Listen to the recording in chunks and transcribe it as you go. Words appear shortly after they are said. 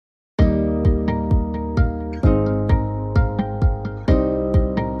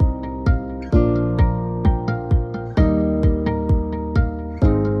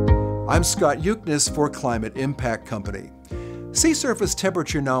I'm Scott Yuknis for Climate Impact Company. Sea surface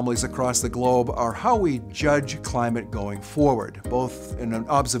temperature anomalies across the globe are how we judge climate going forward, both in an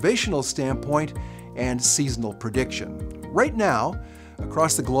observational standpoint and seasonal prediction. Right now,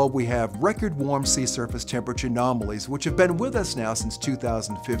 across the globe we have record warm sea surface temperature anomalies which have been with us now since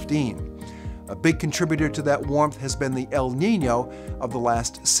 2015. A big contributor to that warmth has been the El Niño of the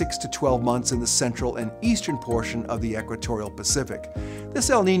last 6 to 12 months in the central and eastern portion of the equatorial Pacific. This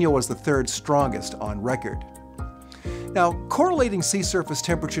El Niño was the third strongest on record. Now, correlating sea surface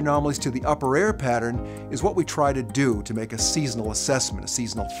temperature anomalies to the upper air pattern is what we try to do to make a seasonal assessment, a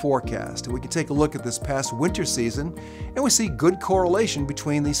seasonal forecast. And we can take a look at this past winter season, and we see good correlation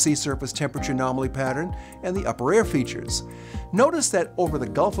between the sea surface temperature anomaly pattern and the upper air features. Notice that over the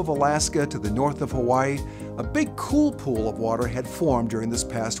Gulf of Alaska to the north of Hawaii, a big cool pool of water had formed during this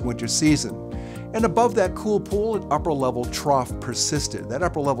past winter season. And above that cool pool, an upper-level trough persisted. That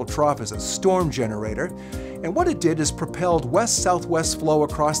upper-level trough is a storm generator, and what it did is propelled west-southwest flow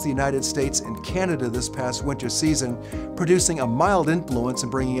across the United States and Canada this past winter season, producing a mild influence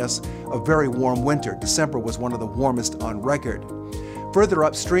and bringing us a very warm winter. December was one of the warmest on record. Further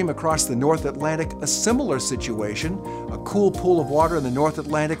upstream across the North Atlantic, a similar situation, a cool pool of water in the North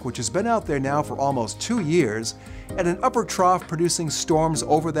Atlantic which has been out there now for almost 2 years, and an upper trough producing storms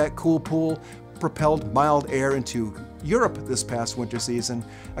over that cool pool propelled mild air into Europe this past winter season,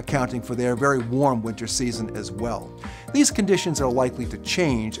 accounting for their very warm winter season as well. These conditions are likely to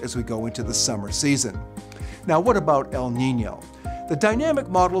change as we go into the summer season. Now, what about El Niño? The dynamic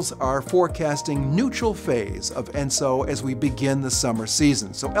models are forecasting neutral phase of ENSO as we begin the summer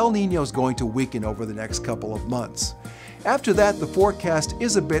season, so El Niño is going to weaken over the next couple of months. After that, the forecast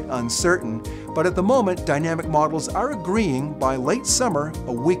is a bit uncertain, but at the moment, dynamic models are agreeing by late summer,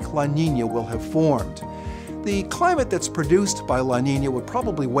 a weak La Niña will have formed. The climate that's produced by La Niña would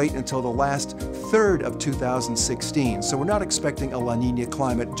probably wait until the last third of 2016, so we're not expecting a La Niña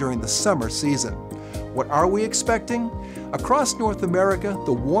climate during the summer season. What are we expecting? Across North America,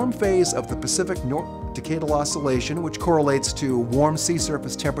 the warm phase of the Pacific Decadal Oscillation, which correlates to warm sea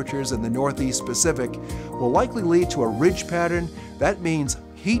surface temperatures in the Northeast Pacific, will likely lead to a ridge pattern. That means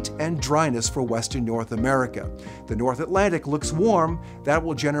heat and dryness for western North America. The North Atlantic looks warm. That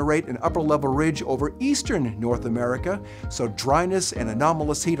will generate an upper-level ridge over eastern North America, so dryness and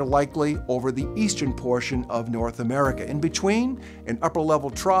anomalous heat are likely over the eastern portion of North America. In between, an upper-level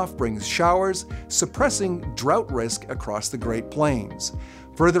trough brings showers, suppressing drought risk across the Great Plains.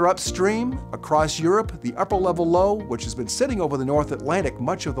 Further upstream, across Europe, the upper-level low, which has been sitting over the North Atlantic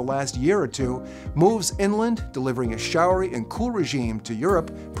much of the last year or two, moves inland, delivering a showery and cool regime to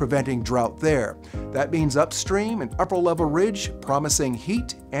Europe, preventing drought there. That means upstream, an upper-level ridge promising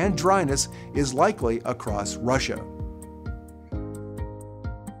heat and dryness is likely across Russia.